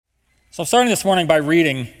So I'm starting this morning by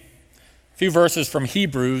reading a few verses from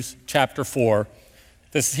Hebrews chapter 4.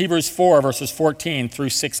 This is Hebrews 4, verses 14 through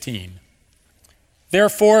 16.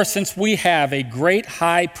 Therefore, since we have a great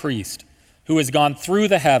high priest who has gone through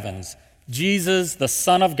the heavens, Jesus, the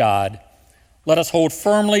Son of God, let us hold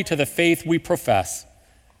firmly to the faith we profess.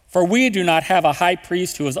 For we do not have a high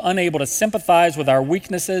priest who is unable to sympathize with our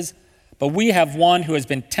weaknesses, but we have one who has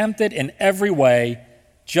been tempted in every way,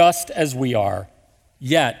 just as we are,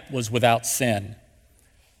 yet was without sin.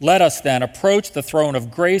 Let us then approach the throne of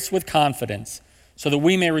grace with confidence, so that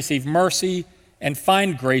we may receive mercy and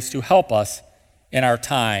find grace to help us in our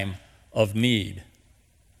time of need.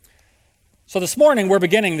 So this morning we're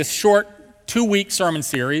beginning this short 2-week sermon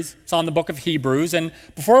series. It's on the book of Hebrews. And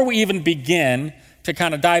before we even begin to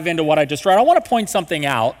kind of dive into what I just read, I want to point something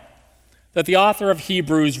out that the author of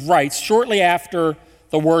Hebrews writes shortly after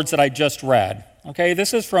the words that I just read. Okay,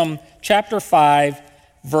 this is from chapter 5,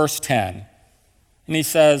 verse 10. And he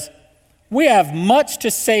says, "We have much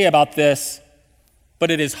to say about this,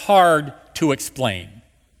 but it is hard to explain."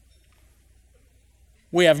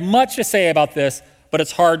 We have much to say about this, but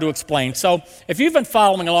it's hard to explain. So if you've been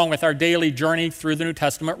following along with our daily journey through the New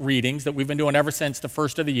Testament readings that we've been doing ever since the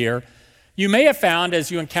first of the year, you may have found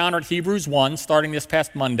as you encountered Hebrews 1, starting this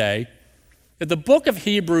past Monday, that the book of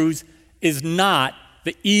Hebrews is not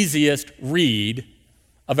the easiest read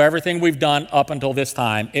of everything we've done up until this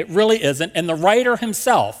time. It really isn't. And the writer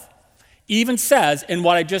himself even says in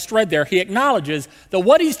what I just read there, he acknowledges that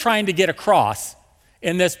what he's trying to get across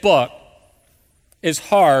in this book is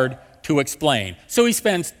hard to explain. So he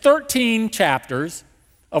spends 13 chapters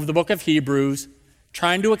of the book of Hebrews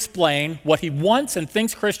trying to explain what he wants and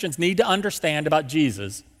thinks Christians need to understand about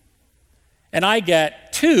Jesus. And I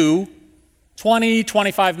get 2 20,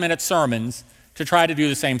 25-minute sermons to try to do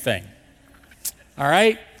the same thing. All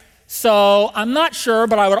right? So I'm not sure,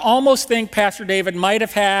 but I would almost think Pastor David might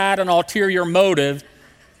have had an ulterior motive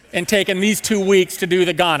in taking these 2 weeks to do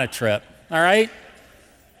the Ghana trip. All right?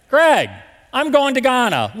 Greg, I'm going to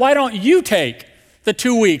Ghana. Why don't you take the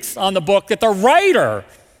 2 weeks on the book that the writer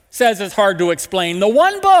says is hard to explain? The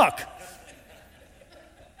one book.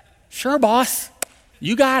 Sure, boss.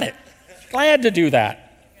 You got it. Glad to do that.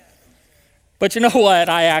 But you know what?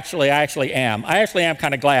 I actually am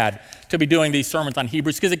kind of glad to be doing these sermons on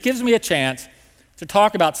Hebrews because it gives me a chance to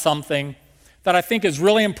talk about something that I think is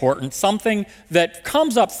really important, something that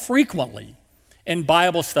comes up frequently in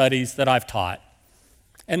Bible studies that I've taught.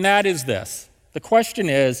 And that is this. The question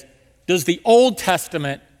is, does the Old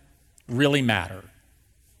Testament really matter?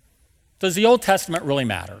 Does the Old Testament really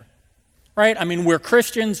matter? Right? I mean, we're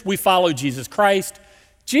Christians. We follow Jesus Christ.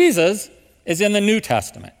 Jesus is in the New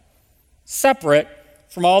Testament, separate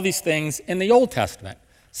from all these things in the Old Testament.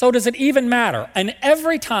 So does it even matter? And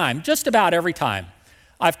every time, just about every time,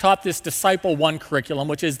 I've taught this Disciple 1 curriculum,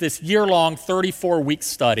 which is this year-long 34-week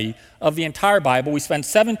study of the entire Bible. We spend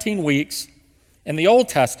 17 weeks in the Old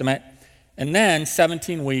Testament and then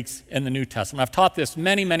 17 weeks in the New Testament. I've taught this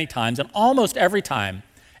many, many times, and almost every time,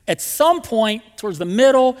 at some point towards the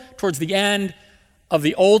middle, towards the end of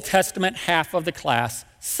the Old Testament half of the class,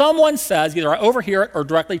 someone says, either I overhear it or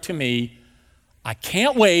directly to me, I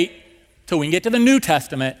can't wait till we can get to the New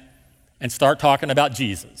Testament and start talking about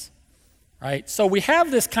Jesus, right? So we have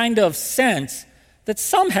this kind of sense that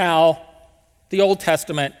somehow the Old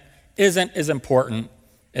Testament isn't as important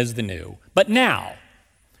as the New. But now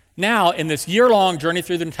in this year-long journey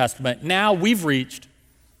through the New Testament, now we've reached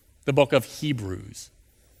the book of Hebrews.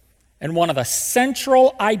 And one of the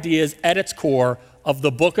central ideas at its core of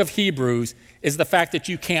the book of Hebrews is the fact that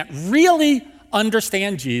you can't really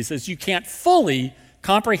understand Jesus. You can't fully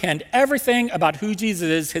comprehend everything about who Jesus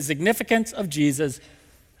is, his significance of Jesus,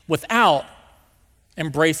 without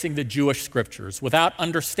embracing the Jewish scriptures, without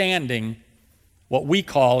understanding what we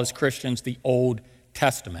call as Christians the Old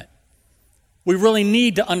Testament. We really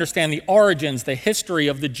need to understand the origins, the history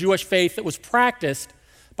of the Jewish faith that was practiced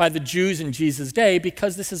by the Jews in Jesus' day,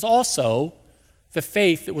 because this is also the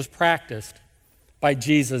faith that was practiced by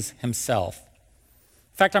Jesus himself.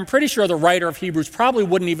 In fact, I'm pretty sure the writer of Hebrews probably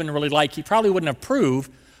wouldn't even really he probably wouldn't approve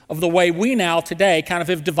of the way we now today kind of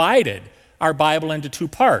have divided our Bible into 2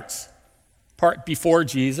 parts, part before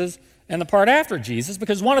Jesus and the part after Jesus,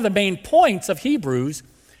 because one of the main points of Hebrews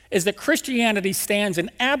is that Christianity stands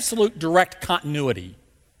in absolute direct continuity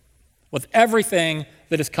with everything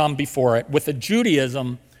that has come before it, with the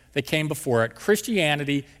Judaism that came before it.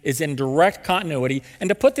 Christianity is in direct continuity, and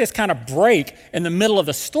to put this kind of break in the middle of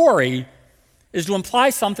the story is to imply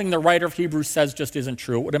something the writer of Hebrews says just isn't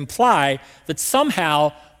true. It would imply that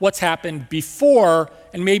somehow what's happened before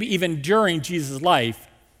and maybe even during Jesus' life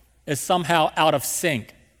is somehow out of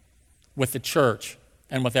sync with the church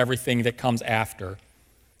and with everything that comes after.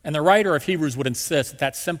 And the writer of Hebrews would insist that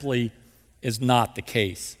that simply is not the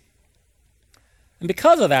case. And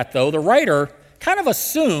because of that, though, the writer kind of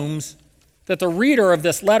assumes that the reader of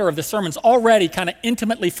this letter, of the sermon, is already kind of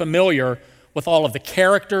intimately familiar with all of the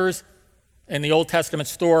characters in the Old Testament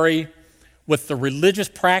story, with the religious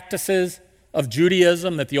practices of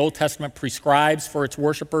Judaism that the Old Testament prescribes for its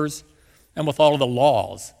worshipers, and with all of the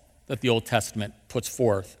laws that the Old Testament puts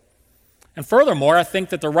forth. And furthermore, I think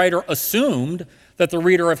that the writer assumed that the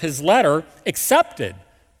reader of his letter accepted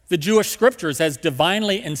the Jewish scriptures as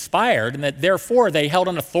divinely inspired, and that therefore they held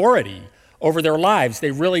an authority over their lives.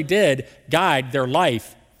 They really did guide their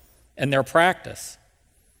life and their practice.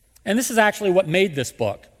 And this is actually what made this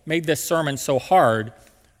book, made this sermon so hard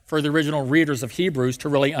for the original readers of Hebrews to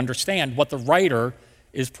really understand what the writer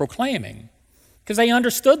is proclaiming. Because they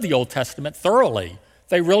understood the Old Testament thoroughly.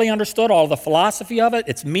 They really understood all the philosophy of it,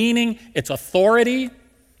 its meaning, its authority.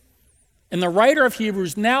 And the writer of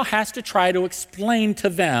Hebrews now has to try to explain to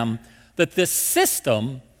them that this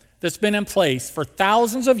system that's been in place for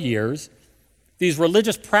thousands of years, these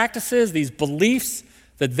religious practices, these beliefs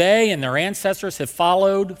that they and their ancestors have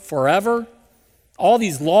followed forever, all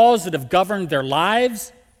these laws that have governed their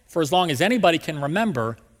lives for as long as anybody can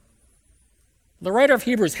remember, the writer of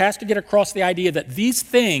Hebrews has to get across the idea that these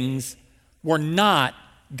things were not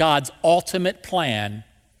God's ultimate plan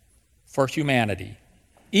for humanity.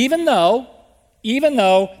 Even though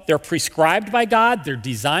they're prescribed by God, they're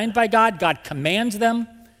designed by God, God commands them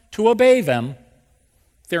to obey them,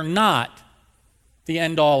 they're not the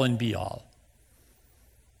end-all and be-all.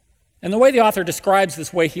 And the way the author describes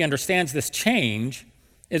this way he understands this change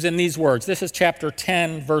is in these words. This is chapter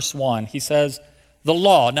 10, verse 1. He says, the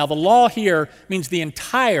law. Now, the law here means the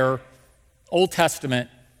entire Old Testament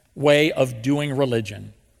way of doing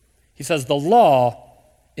religion. He says, the law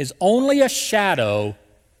is only a shadow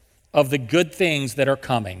of the good things that are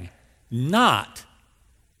coming, not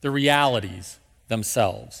the realities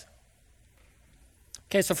themselves.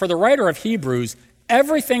 Okay, so for the writer of Hebrews,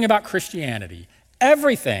 everything about Christianity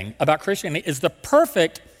is the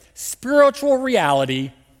perfect spiritual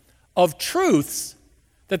reality of truths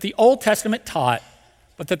that the Old Testament taught,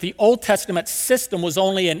 but that the Old Testament system was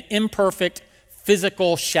only an imperfect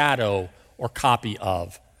physical shadow or copy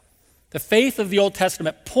of. The faith of the Old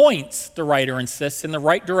Testament points, the writer insists, in the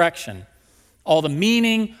right direction. All the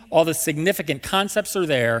meaning, all the significant concepts are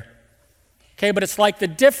there. Okay, but it's like the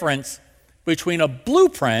difference between a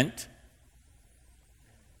blueprint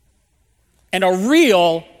and a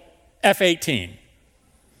real F-18.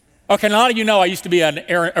 Okay, now a lot of you know I used to be an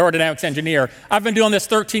aerodynamics engineer. I've been doing this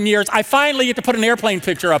 13 years. I finally get to put an airplane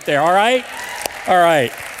picture up there, all right? All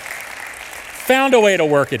right. Found a way to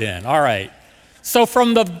work it in, all right. So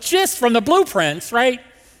from the blueprints, right,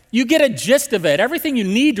 you get a gist of it. Everything you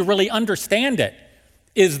need to really understand it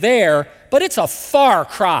is there, but it's a far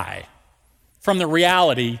cry from the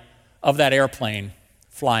reality of that airplane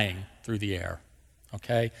flying through the air,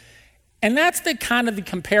 okay? And that's the kind of the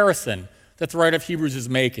comparison that the writer of Hebrews is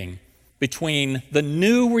making between the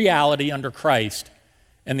new reality under Christ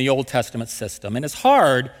and the Old Testament system. And as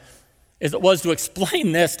hard as it was to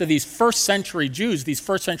explain this to these first century Jews, these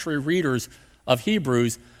first century readers of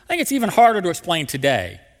Hebrews, I think it's even harder to explain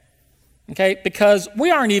today, okay? Because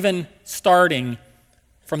we aren't even starting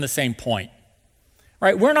from the same point,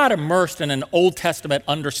 right? We're not immersed in an Old Testament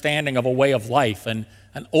understanding of a way of life and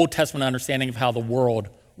an Old Testament understanding of how the world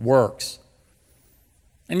works.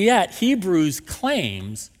 And yet, Hebrews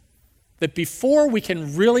claims that before we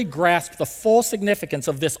can really grasp the full significance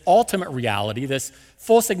of this ultimate reality, this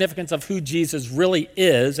full significance of who Jesus really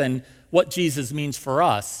is and what Jesus means for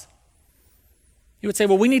us, he would say,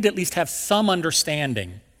 well, we need to at least have some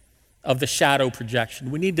understanding of the shadow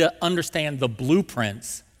projection. We need to understand the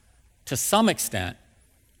blueprints to some extent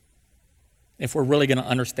if we're really going to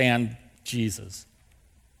understand Jesus.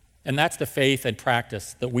 And that's the faith and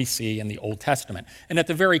practice that we see in the Old Testament. And at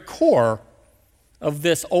the very core of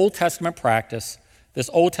this Old Testament practice,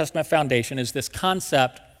 this Old Testament foundation, is this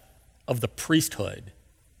concept of the priesthood.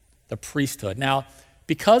 The priesthood. Now,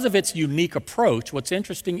 because of its unique approach, what's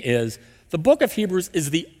interesting is the book of Hebrews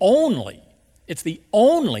is the only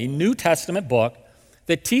New Testament book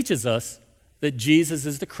that teaches us that Jesus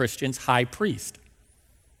is the Christian's high priest.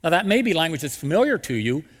 Now, that may be language that's familiar to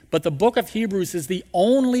you, but the book of Hebrews is the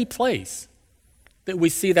only place that we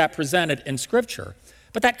see that presented in Scripture.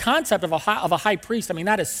 But that concept of a high priest, I mean,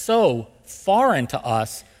 that is so foreign to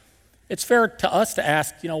us. It's fair to us to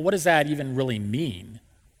ask, what does that even really mean?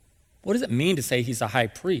 What does it mean to say he's a high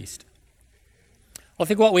priest? Well, I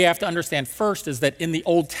think what we have to understand first is that in the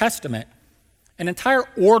Old Testament, an entire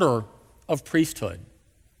order of priesthood.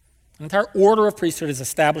 An entire order of priesthood is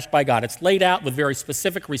established by God. It's laid out with very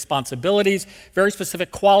specific responsibilities, very specific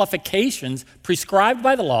qualifications prescribed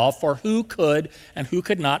by the law for who could and who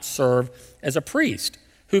could not serve as a priest,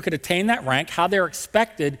 who could attain that rank, how they're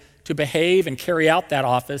expected to behave and carry out that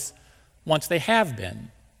office once they have been.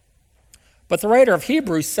 But the writer of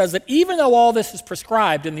Hebrews says that even though all this is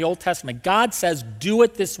prescribed in the Old Testament, God says, do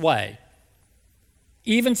it this way.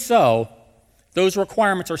 Even so, those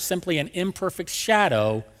requirements are simply an imperfect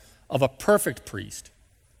shadow of a perfect priest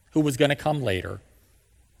who was going to come later,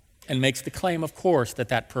 and makes the claim, of course, that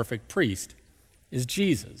that perfect priest is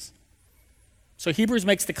Jesus. So Hebrews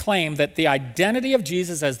makes the claim that the identity of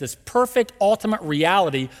Jesus as this perfect ultimate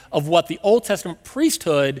reality of what the Old Testament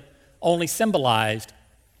priesthood only symbolized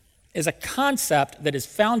is a concept that is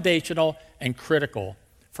foundational and critical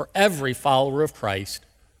for every follower of Christ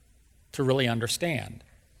to really understand.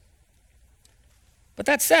 But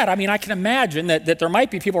that said, I can imagine that there might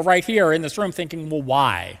be people right here in this room thinking, well,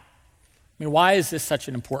 why? Why is this such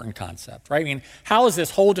an important concept, right? How is this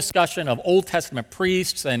whole discussion of Old Testament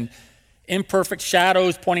priests and imperfect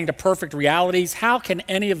shadows pointing to perfect realities, how can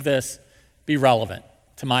any of this be relevant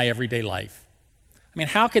to my everyday life?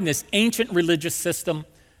 How can this ancient religious system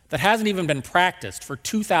that hasn't even been practiced for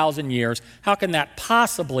 2,000 years, how can that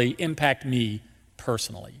possibly impact me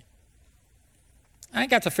personally? I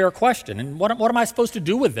think that's a fair question. And what am I supposed to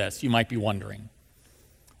do with this, you might be wondering?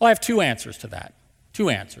 Well, I have two answers to that. Two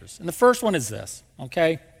answers. And the first one is this,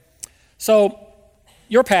 okay? So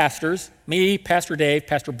your pastors, me, Pastor Dave,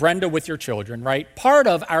 Pastor Brenda with your children, right? Part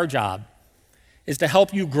of our job is to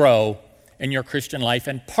help you grow in your Christian life.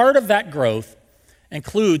 And part of that growth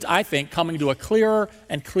includes, I think, coming to a clearer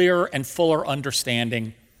and fuller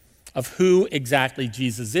understanding of who exactly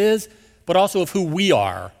Jesus is, but also of who we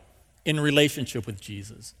are in relationship with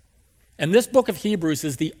Jesus. And this book of Hebrews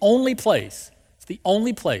is the only place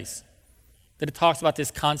that it talks about this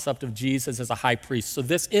concept of Jesus as a high priest. So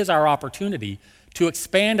this is our opportunity to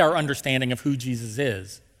expand our understanding of who Jesus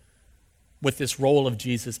is with this role of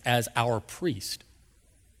Jesus as our priest.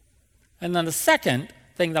 And then the second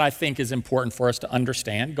thing that I think is important for us to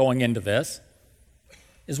understand going into this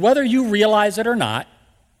is whether you realize it or not,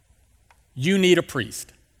 you need a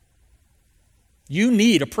priest. You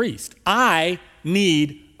need a priest. I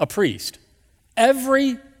need a priest.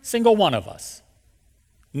 Every single one of us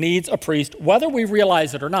needs a priest, whether we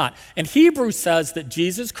realize it or not. And Hebrews says that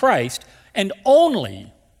Jesus Christ, and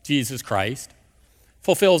only Jesus Christ,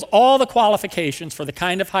 fulfills all the qualifications for the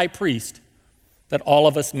kind of high priest that all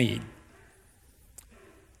of us need.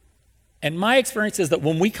 And my experience is that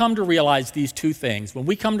when we come to realize these two things, when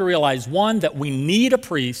we come to realize, one, that we need a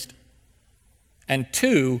priest, and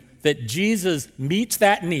two, that Jesus meets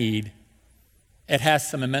that need, it has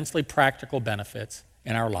some immensely practical benefits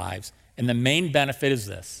in our lives. And the main benefit is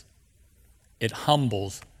this: it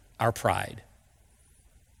humbles our pride.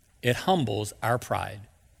 It humbles our pride.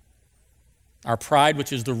 Our pride,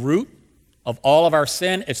 which is the root of all of our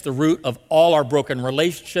sin. It's the root of all our broken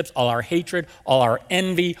relationships, all our hatred, all our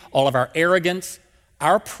envy, all of our arrogance.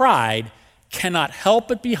 Our pride cannot help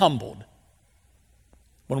but be humbled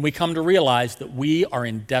when we come to realize that we are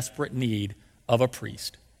in desperate need of a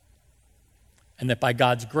priest, and that by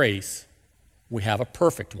God's grace, we have a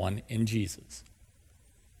perfect one in Jesus.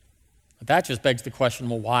 But that just begs the question,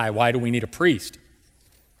 well, why? Why do we need a priest?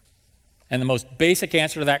 And the most basic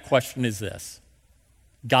answer to that question is this: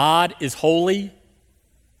 God is holy,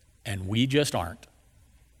 and we just aren't.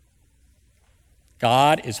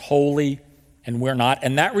 God is holy, and we're not,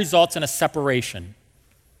 and that results in a separation.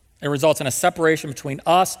 It results in a separation between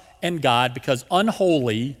us and God, because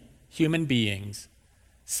unholy human beings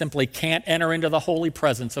simply can't enter into the holy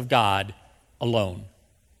presence of God alone.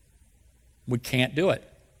 We can't do it.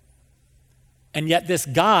 And yet this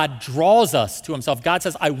God draws us to himself. God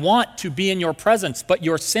says, I want to be in your presence, but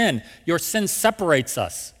your sin separates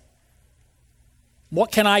us.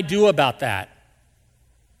 What can I do about that?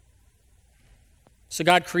 So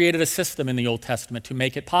God created a system in the Old Testament to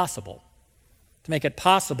make it possible.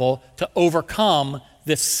 To overcome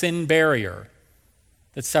this sin barrier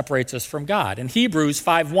that separates us from God. And Hebrews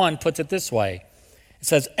 5:1 puts it this way. It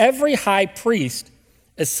says, every high priest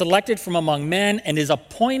is selected from among men and is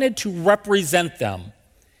appointed to represent them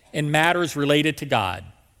in matters related to God,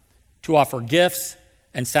 to offer gifts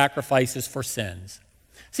and sacrifices for sins.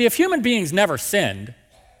 See, if human beings never sinned,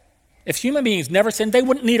 they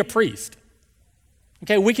wouldn't need a priest.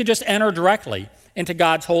 Okay, we could just enter directly into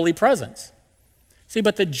God's holy presence. See,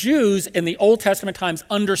 but the Jews in the Old Testament times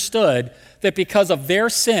understood that because of their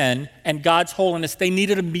sin and God's holiness, they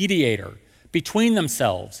needed a mediator between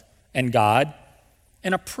themselves and God.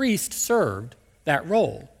 And a priest served that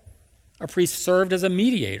role. A priest served as a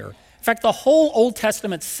mediator. In fact, the whole Old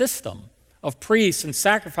Testament system of priests and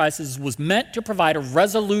sacrifices was meant to provide a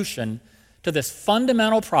resolution to this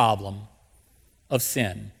fundamental problem of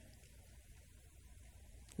sin.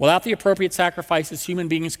 Without the appropriate sacrifices, human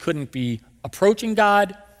beings couldn't be approaching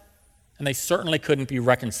God, and they certainly couldn't be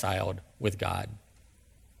reconciled with God.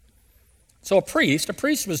 So a priest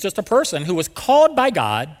was just a person who was called by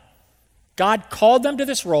God. God called them to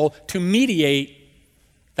this role to mediate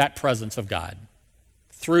that presence of God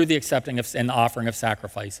through the accepting of and the offering of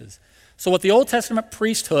sacrifices. So what the Old Testament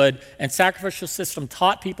priesthood and sacrificial system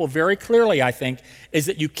taught people very clearly, I think, is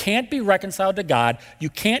that you can't be reconciled to God, you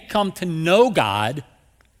can't come to know God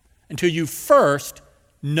until you first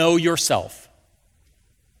know yourself.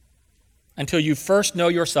 Until you first know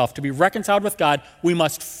yourself. To be reconciled with God, we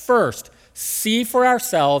must first see for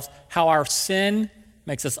ourselves how our sin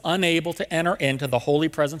makes us unable to enter into the holy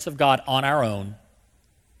presence of God on our own,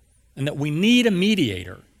 and that we need a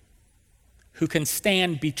mediator who can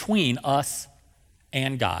stand between us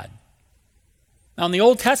and God. Now, in the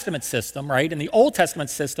Old Testament system, right, in the Old Testament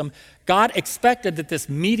system, God expected that this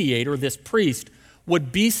mediator, this priest,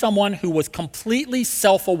 would be someone who was completely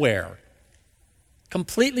self-aware,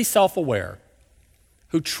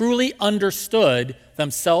 who truly understood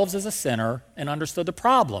themselves as a sinner and understood the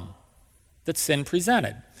problem that sin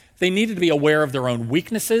presented. They needed to be aware of their own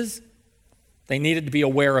weaknesses. They needed to be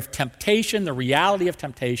aware of temptation, the reality of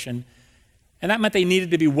temptation, and that meant they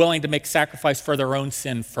needed to be willing to make sacrifice for their own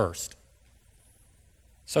sin first.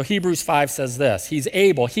 So Hebrews 5 says this, he,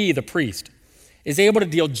 the priest, is able to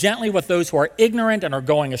deal gently with those who are ignorant and are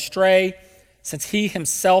going astray, since he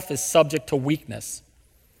himself is subject to weakness.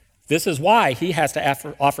 This is why he has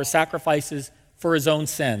to offer sacrifices for his own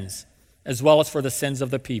sins, as well as for the sins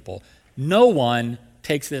of the people. No one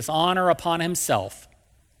takes this honor upon himself.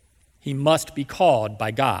 He must be called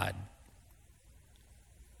by God.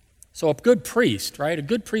 So a good priest, right? A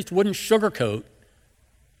good priest wouldn't sugarcoat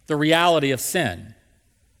the reality of sin,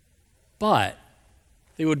 but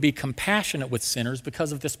they would be compassionate with sinners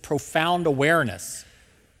because of this profound awareness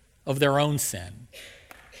of their own sin.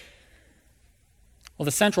 Well,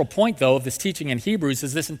 the central point, though, of this teaching in Hebrews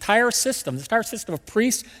is this entire system of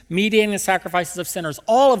priests mediating the sacrifices of sinners,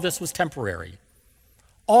 all of this was temporary.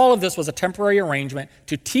 All of this was a temporary arrangement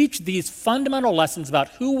to teach these fundamental lessons about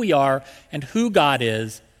who we are and who God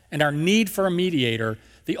is and our need for a mediator.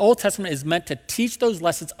 The Old Testament is meant to teach those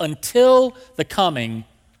lessons until the coming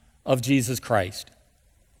of Jesus Christ.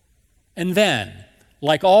 And then,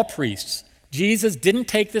 like all priests, Jesus didn't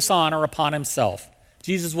take this honor upon himself.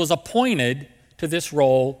 Jesus was appointed to this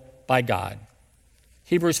role by God.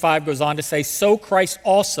 Hebrews 5 goes on to say, so Christ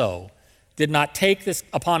also did not take this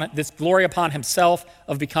glory upon himself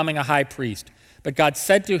of becoming a high priest. But God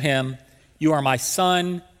said to him, you are my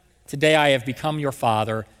son, today I have become your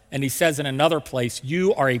father. And he says in another place,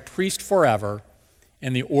 you are a priest forever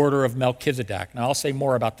in the order of Melchizedek. Now I'll say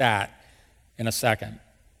more about that in a second.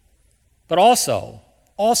 But also,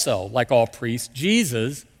 like all priests,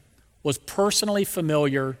 Jesus was personally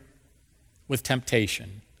familiar with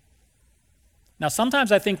temptation. Now,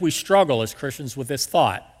 sometimes I think we struggle as Christians with this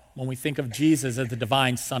thought when we think of Jesus as the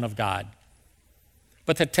divine Son of God.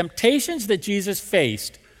 But the temptations that Jesus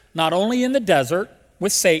faced, not only in the desert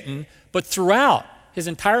with Satan, but throughout his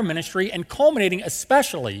entire ministry and culminating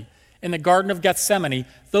especially in the Garden of Gethsemane,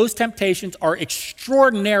 those temptations are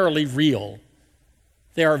extraordinarily real.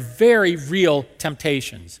 They are very real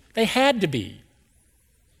temptations. They had to be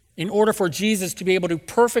in order for Jesus to be able to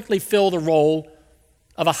perfectly fill the role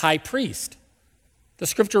of a high priest. The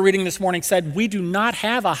scripture reading this morning said, we do not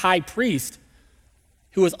have a high priest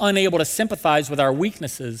who is unable to sympathize with our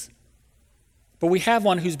weaknesses, but we have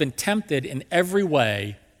one who's been tempted in every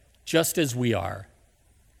way, just as we are,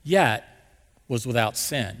 yet was without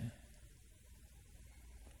sin.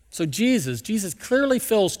 So Jesus clearly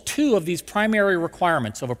fills two of these primary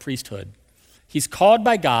requirements of a priesthood. He's called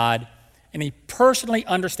by God, and he personally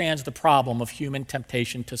understands the problem of human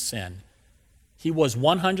temptation to sin. He was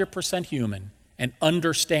 100% human and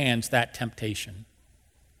understands that temptation.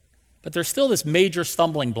 But there's still this major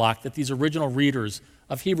stumbling block that these original readers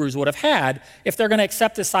of Hebrews would have had if they're going to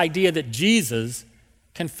accept this idea that Jesus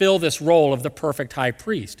can fill this role of the perfect high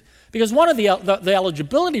priest. Because one of the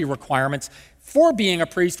eligibility requirements for being a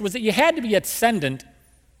priest was that you had to be a descendant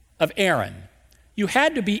of Aaron. You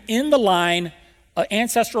had to be in the line,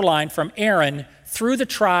 ancestral line from Aaron through the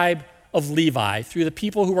tribe of Levi, through the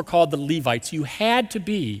people who were called the Levites. You had to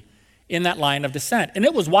be in that line of descent. And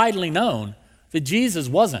it was widely known that Jesus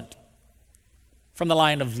wasn't from the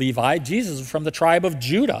line of Levi. Jesus was from the tribe of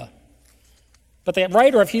Judah. But the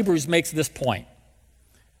writer of Hebrews makes this point.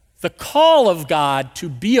 The call of God to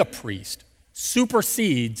be a priest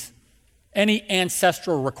supersedes any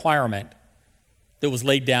ancestral requirement that was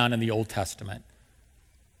laid down in the Old Testament.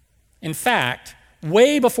 In fact,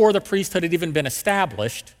 way before the priesthood had even been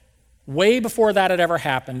established, way before that had ever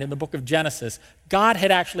happened, in the book of Genesis, God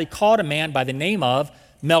had actually called a man by the name of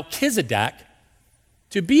Melchizedek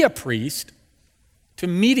to be a priest, to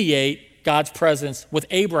mediate God's presence with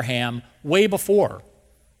Abraham way before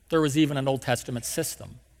there was even an Old Testament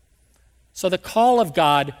system. So the call of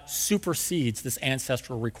God supersedes this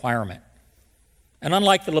ancestral requirement. And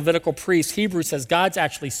unlike the Levitical priest, Hebrews says God's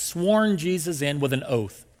actually sworn Jesus in with an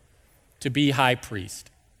oath to be high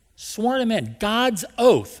priest. Sworn him in. God's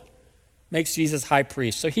oath makes Jesus high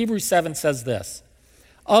priest. So Hebrews 7 says this,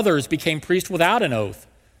 others became priests without an oath,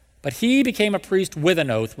 but he became a priest with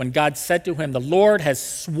an oath when God said to him, the Lord has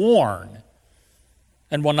sworn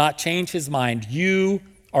and will not change his mind. You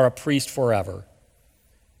are a priest forever.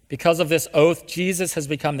 Because of this oath, Jesus has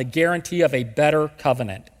become the guarantee of a better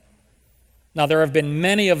covenant. Now, there have been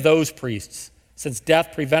many of those priests since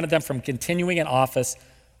death prevented them from continuing in office,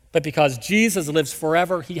 but because Jesus lives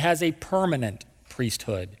forever, he has a permanent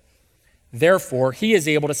priesthood. Therefore, he is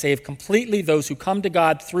able to save completely those who come to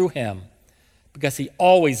God through him, because he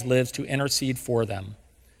always lives to intercede for them.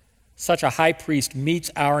 Such a high priest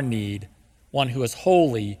meets our need, one who is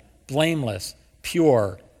holy, blameless,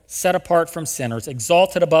 pure, set apart from sinners,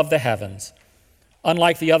 exalted above the heavens.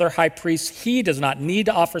 Unlike the other high priests, he does not need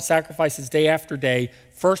to offer sacrifices day after day,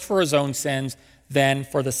 first for his own sins, then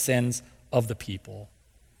for the sins of the people.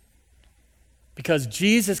 Because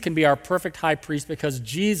Jesus can be our perfect high priest, because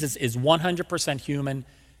Jesus is 100% human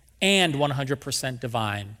and 100%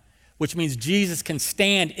 divine, which means Jesus can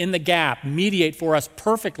stand in the gap, mediate for us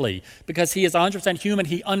perfectly. Because he is 100% human,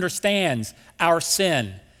 he understands our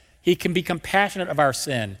sin. He can be compassionate of our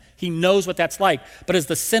sin. He knows what that's like. But as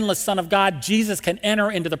the sinless Son of God, Jesus can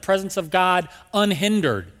enter into the presence of God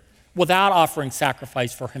unhindered, without offering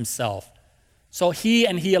sacrifice for himself. So he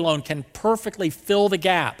and he alone can perfectly fill the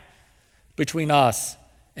gap between us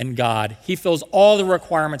and God. He fills all the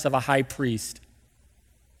requirements of a high priest.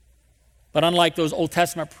 But unlike those Old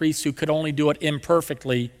Testament priests who could only do it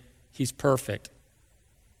imperfectly, he's perfect.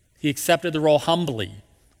 He accepted the role humbly.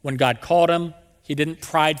 When God called him, he didn't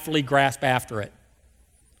pridefully grasp after it.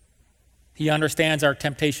 He understands our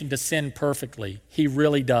temptation to sin perfectly. He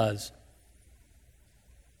really does.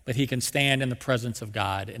 But he can stand in the presence of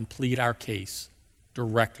God and plead our case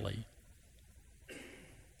directly.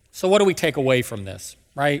 So what do we take away from this,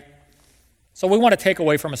 right? So we want to take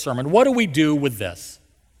away from a sermon. What do we do with this?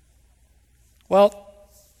 Well,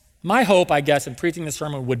 my hope, I guess, in preaching this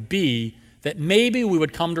sermon would be that maybe we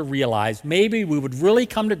would come to realize, maybe we would really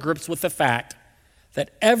come to grips with the fact that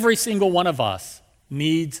every single one of us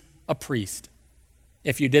needs a priest.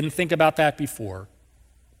 If you didn't think about that before,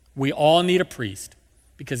 we all need a priest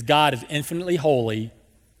because God is infinitely holy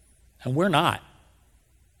and we're not.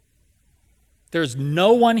 There's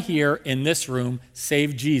no one here in this room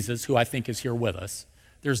save Jesus, who I think is here with us.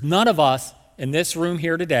 There's none of us in this room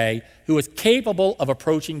here today who is capable of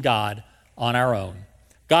approaching God on our own.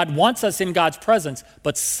 God wants us in God's presence,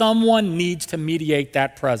 but someone needs to mediate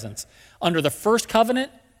that presence. Under the first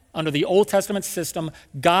covenant, under the Old Testament system,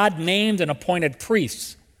 God named and appointed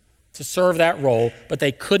priests to serve that role, but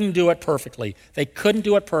they couldn't do it perfectly. They couldn't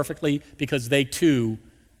do it perfectly because they too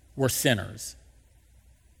were sinners.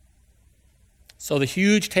 So the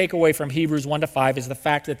huge takeaway from Hebrews 1-5 is the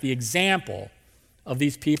fact that the example of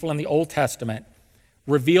these people in the Old Testament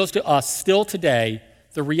reveals to us still today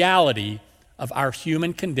the reality of our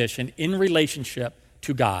human condition in relationship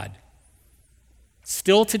to God.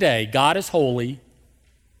 Still today, God is holy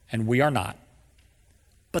and we are not.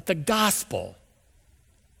 But the gospel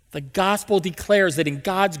declares that in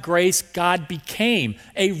God's grace, God became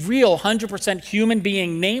a real 100% human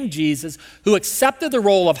being named Jesus who accepted the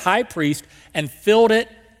role of high priest and filled it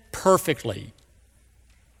perfectly.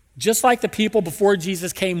 Just like the people before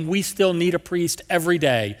Jesus came, we still need a priest every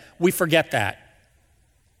day. We forget that.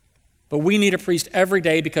 But we need a priest every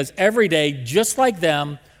day because every day, just like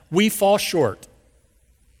them, we fall short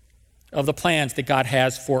of the plans that God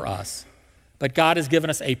has for us. But God has given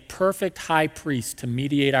us a perfect high priest to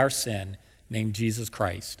mediate our sin, named Jesus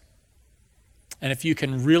Christ. And if you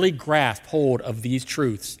can really grasp hold of these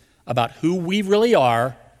truths about who we really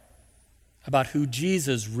are, about who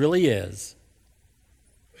Jesus really is,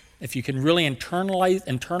 if you can really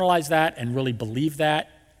internalize that and really believe that,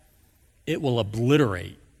 it will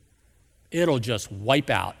obliterate. It'll just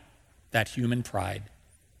wipe out that human pride.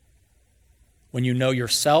 When you know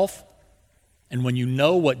yourself And when you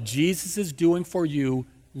know what Jesus is doing for you,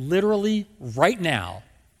 literally right now,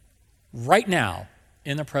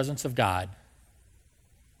 in the presence of God,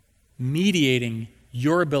 mediating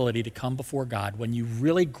your ability to come before God, when you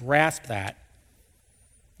really grasp that,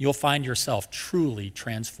 you'll find yourself truly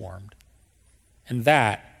transformed. And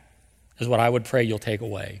that is what I would pray you'll take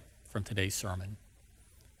away from today's sermon. In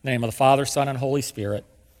the name of the Father, Son, and Holy Spirit,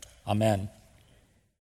 amen.